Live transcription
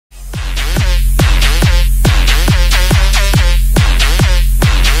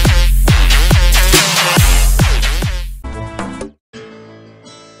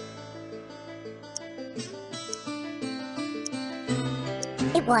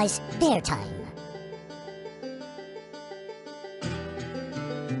was their time.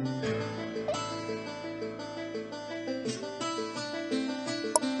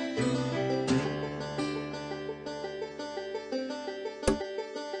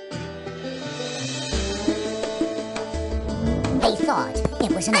 They thought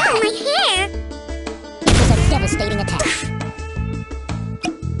it was an attack. Oh, my hair! It was a devastating attack.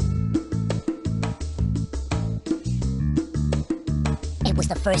 It was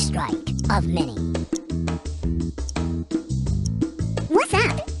the first strike of many. What's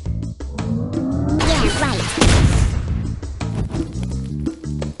up? Yeah, right.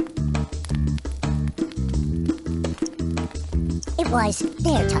 It was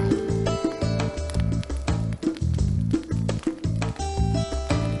their time.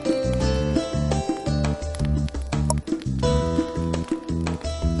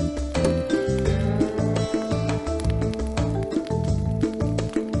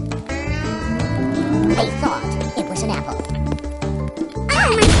 They thought it was an apple. Oh,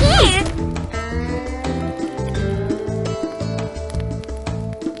 my hair!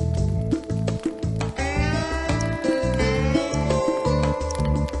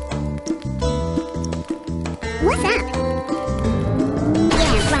 What's up?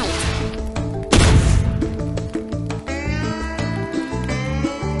 Yeah, right.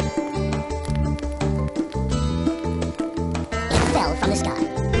 It fell from the sky.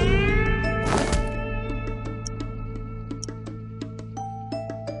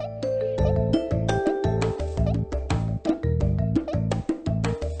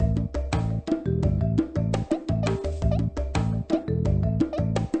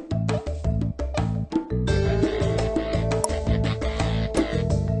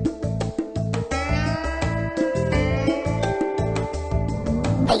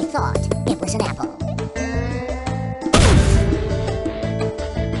 They thought it was an apple.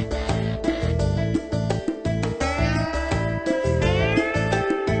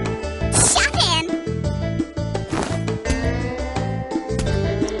 Shopping!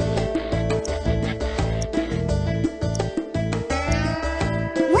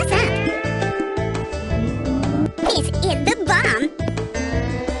 What's up? This is the bomb!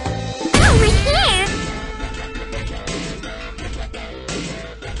 Oh, my hair!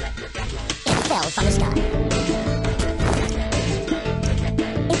 It fell from the sky.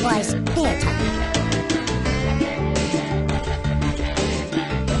 It was their time.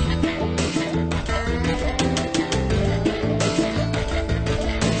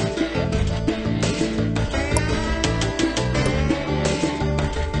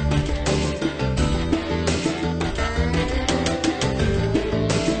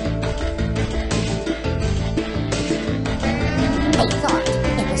 They thought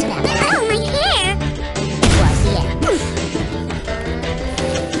it was an apple. Oh, my hair! It was the end.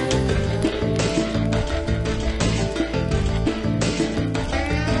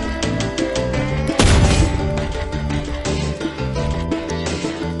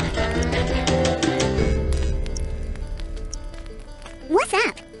 What's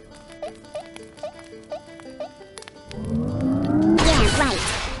up? Yeah, right.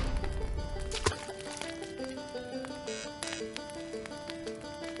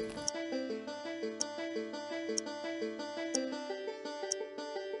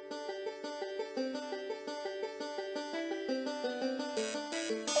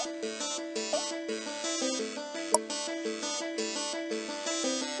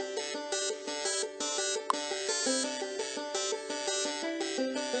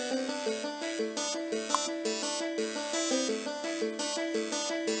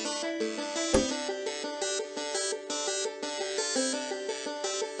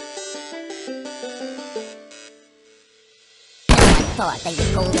 Thought they would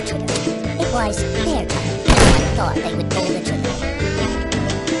pull the trigger. It was their time. Thought they would pull the trigger.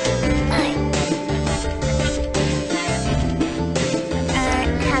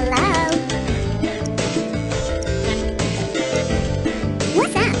 Hello?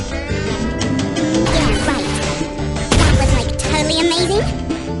 What's up? Yeah, right. That was like totally amazing.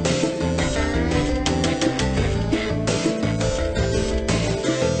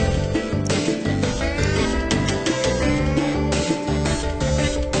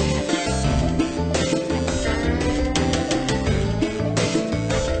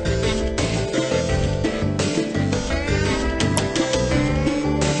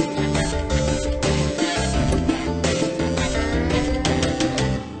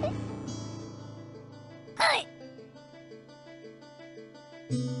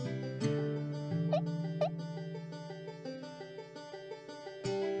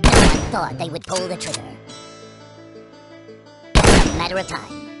 Thought they would pull the trigger. A matter of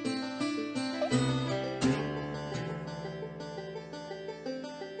time.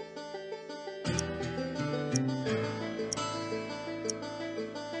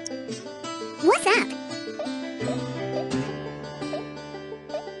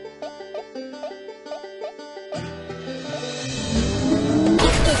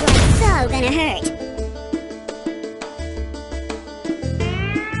 gonna hurt.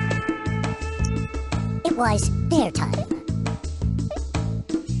 It was their time.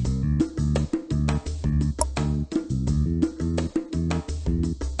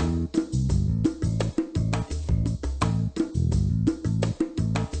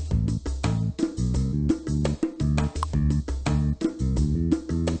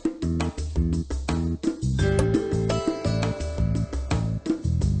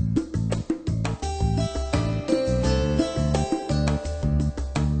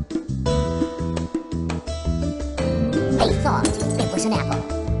 They thought it was an apple.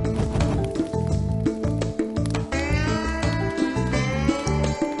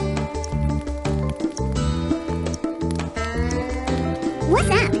 What's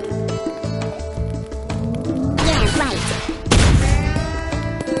up? Yeah, right.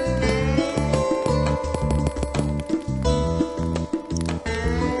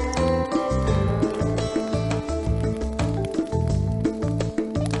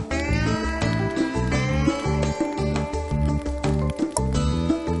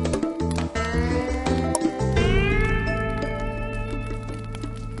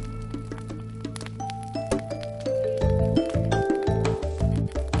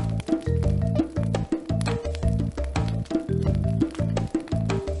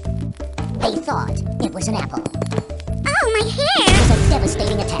 They thought it was an apple. Oh, my hair! It was a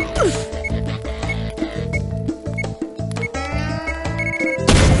devastating attack.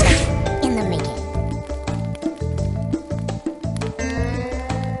 In the making.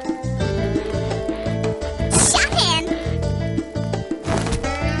 Shocking!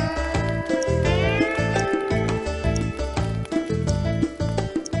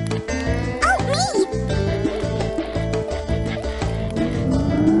 Oh, me!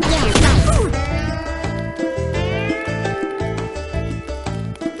 Yeah, right.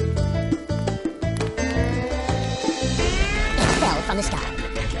 It fell from the sky.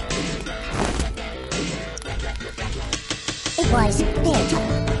 It was their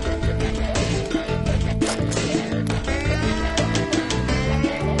time.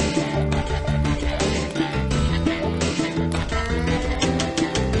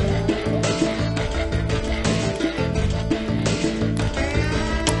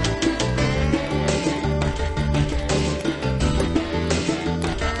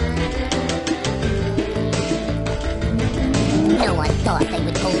 No one thought they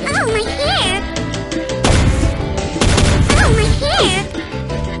would hold it. Oh, my hair! Oh, my hair!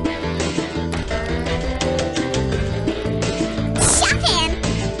 Shocking!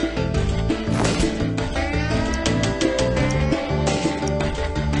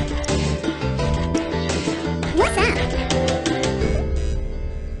 What's up?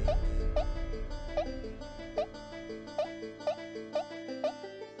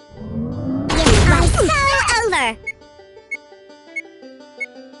 Yeah, I'm so over!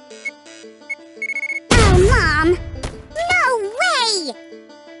 Oh, Mom! No way!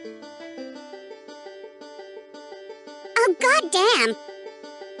 Oh, goddamn!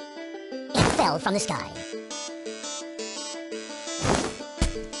 It fell from the sky.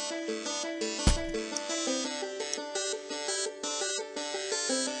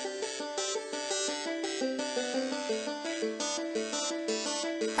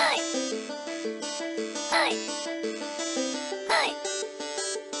 Hi. Hi. Hi.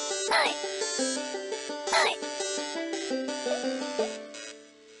 Hi. Hi.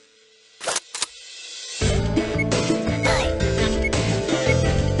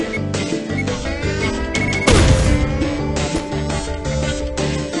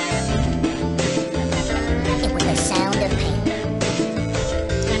 It was the sound of pain.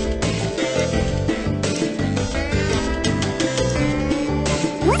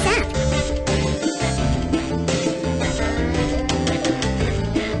 What's up?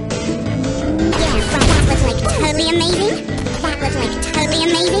 Yeah, that was like totally amazing. That was like totally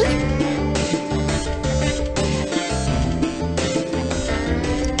amazing.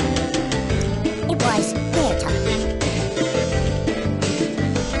 It was their time.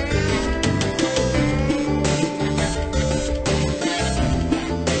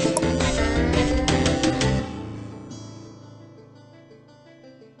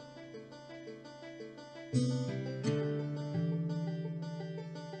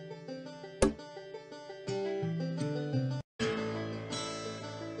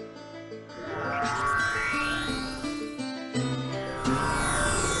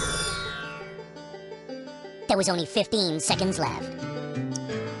 There was only 15 seconds left.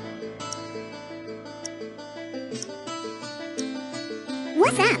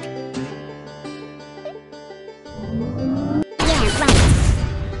 What's up? Yeah, right.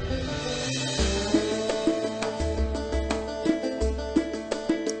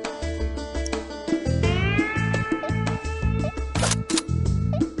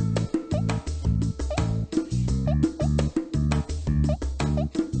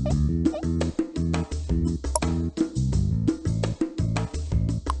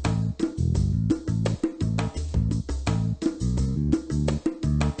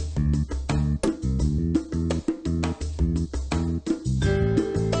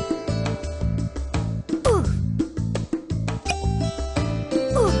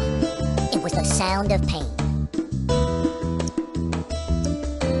 sound of pain.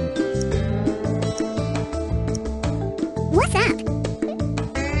 What's up?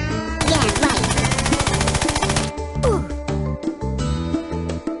 Yeah, right. Ooh.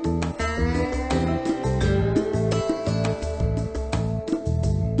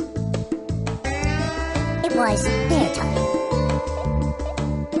 It was bear time.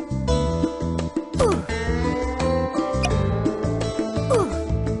 Ooh. Ooh.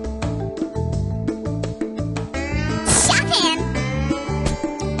 Shocking!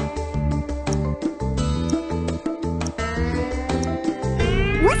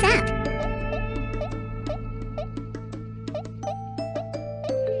 What's up?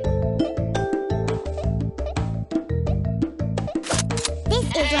 This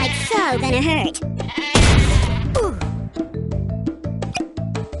is like so gonna hurt. Ooh.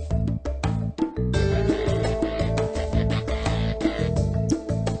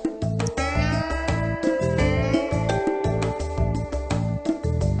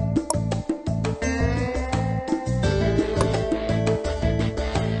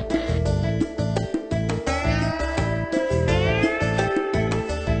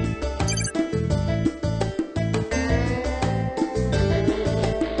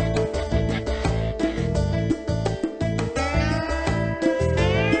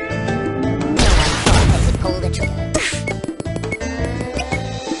 Pull the trigger.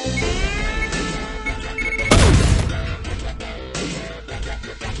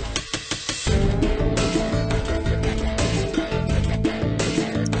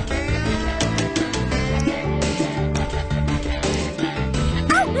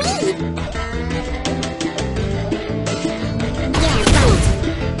 Oh, me! Yeah, right.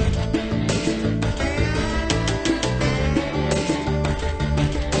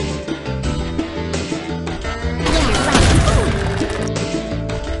 Yeah, right.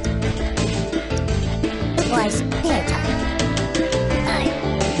 It was bear time.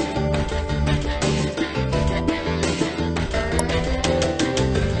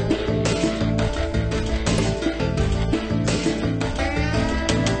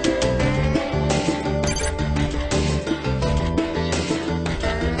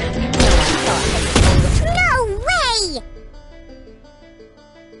 No way!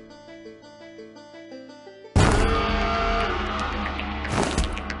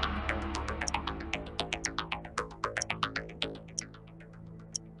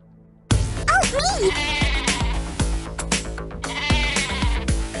 Oh, me!